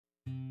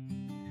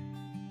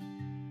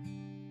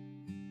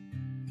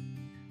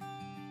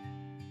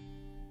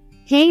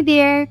Hey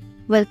there!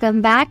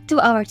 Welcome back to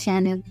our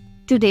channel.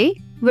 Today,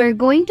 we're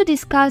going to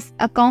discuss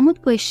a common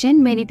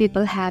question many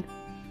people have.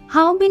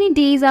 How many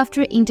days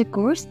after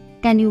intercourse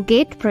can you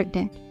get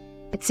pregnant?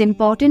 It's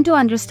important to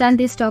understand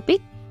this topic,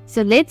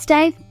 so let's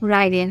dive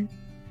right in.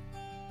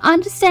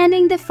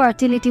 Understanding the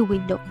fertility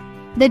window.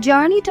 The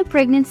journey to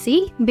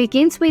pregnancy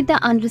begins with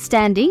the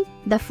understanding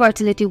the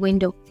fertility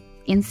window.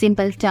 In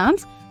simple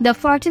terms, the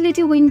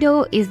fertility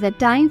window is the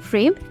time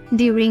frame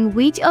during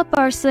which a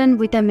person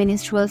with a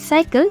menstrual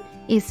cycle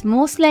is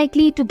most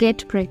likely to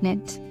get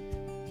pregnant.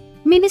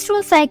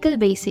 Menstrual cycle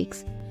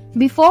basics.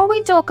 Before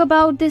we talk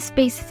about the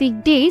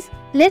specific days,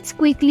 let's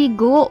quickly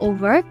go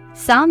over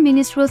some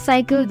menstrual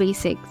cycle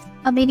basics.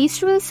 A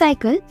menstrual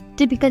cycle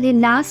typically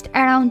lasts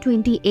around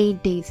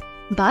 28 days,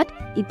 but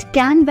it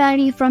can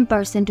vary from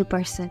person to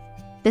person.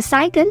 The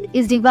cycle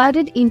is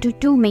divided into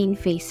two main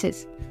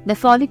phases, the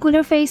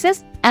follicular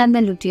phases and the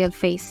luteal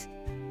phase.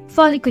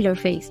 Follicular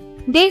phase,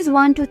 days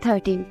 1 to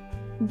 13.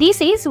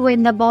 This is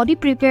when the body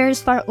prepares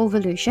for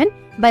ovulation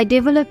by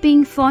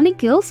developing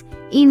follicles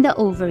in the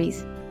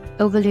ovaries.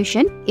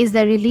 Ovulation is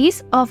the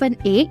release of an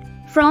egg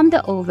from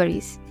the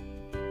ovaries.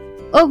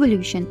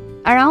 Ovulation,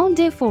 around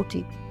day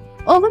 40.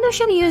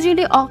 Ovulation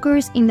usually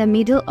occurs in the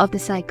middle of the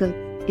cycle.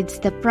 It's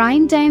the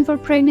prime time for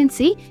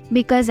pregnancy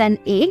because an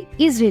egg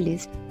is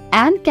released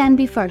and can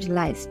be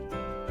fertilized.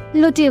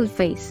 Luteal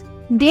phase,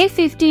 day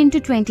 15 to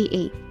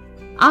 28.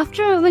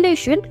 After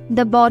ovulation,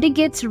 the body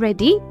gets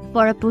ready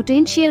for a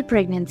potential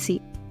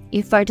pregnancy.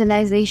 If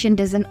fertilization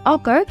doesn't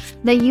occur,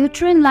 the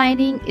uterine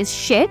lining is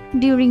shed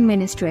during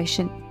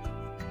menstruation.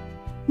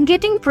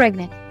 Getting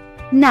pregnant.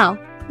 Now,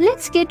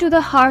 let's get to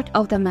the heart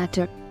of the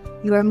matter.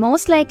 You are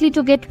most likely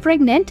to get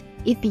pregnant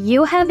if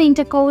you have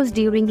intercourse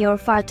during your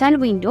fertile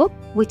window,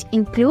 which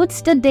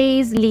includes the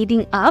days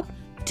leading up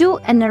to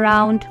and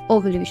around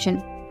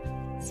ovulation.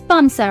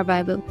 Sperm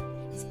survival.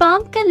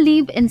 Sperm can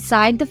live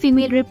inside the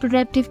female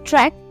reproductive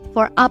tract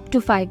for up to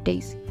 5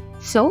 days.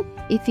 So,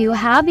 if you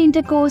have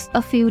intercourse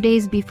a few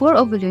days before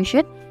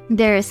ovulation,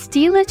 there is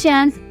still a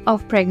chance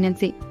of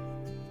pregnancy.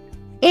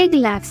 Egg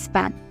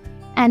lifespan.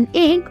 An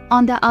egg,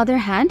 on the other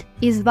hand,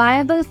 is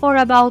viable for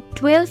about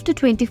 12 to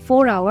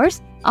 24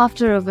 hours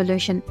after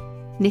ovulation.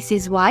 This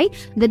is why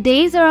the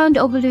days around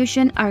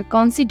ovulation are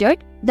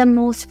considered the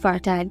most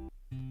fertile.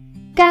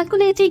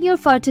 Calculating your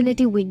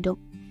fertility window.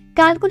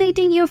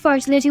 Calculating your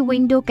fertility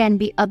window can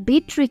be a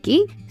bit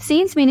tricky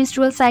since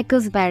menstrual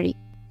cycles vary.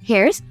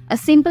 Here's a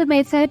simple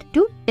method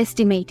to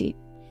estimate it.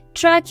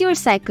 Track your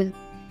cycle.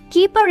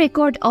 Keep a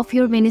record of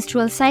your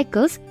menstrual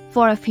cycles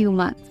for a few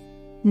months.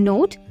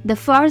 Note the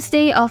first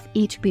day of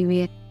each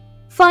period.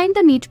 Find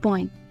the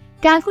midpoint.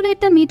 Calculate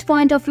the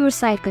midpoint of your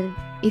cycle.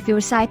 If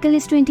your cycle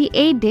is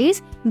 28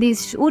 days,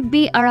 this would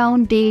be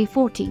around day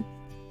 40.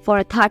 For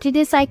a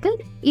 30-day cycle,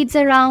 it's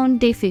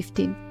around day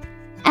 15.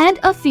 Add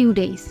a few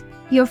days.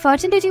 Your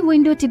fertility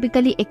window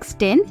typically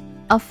extends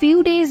a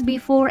few days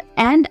before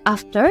and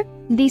after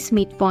this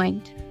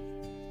midpoint.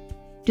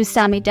 To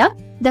sum it up,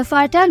 the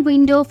fertile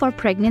window for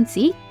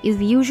pregnancy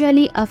is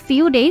usually a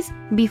few days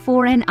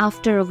before and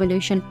after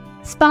ovulation.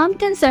 Sperm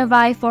can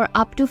survive for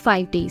up to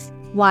 5 days,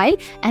 while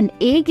an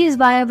egg is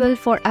viable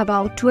for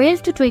about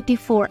 12 to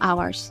 24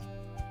 hours.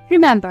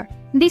 Remember,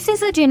 this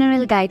is a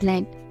general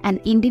guideline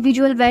and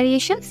individual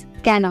variations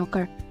can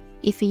occur.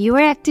 If you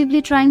are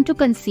actively trying to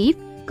conceive,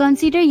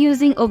 consider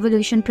using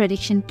ovulation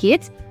prediction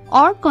kits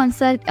or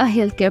consult a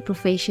healthcare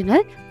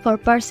professional for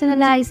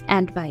personalized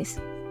advice.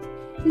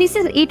 This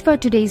is it for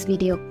today's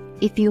video.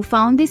 If you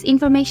found this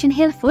information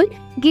helpful,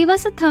 give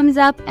us a thumbs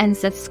up and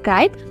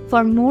subscribe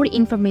for more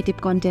informative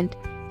content.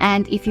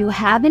 And if you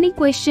have any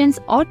questions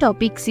or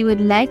topics you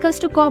would like us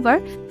to cover,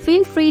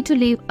 feel free to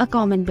leave a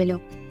comment below.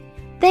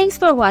 Thanks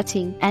for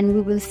watching and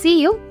we will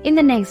see you in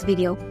the next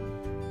video.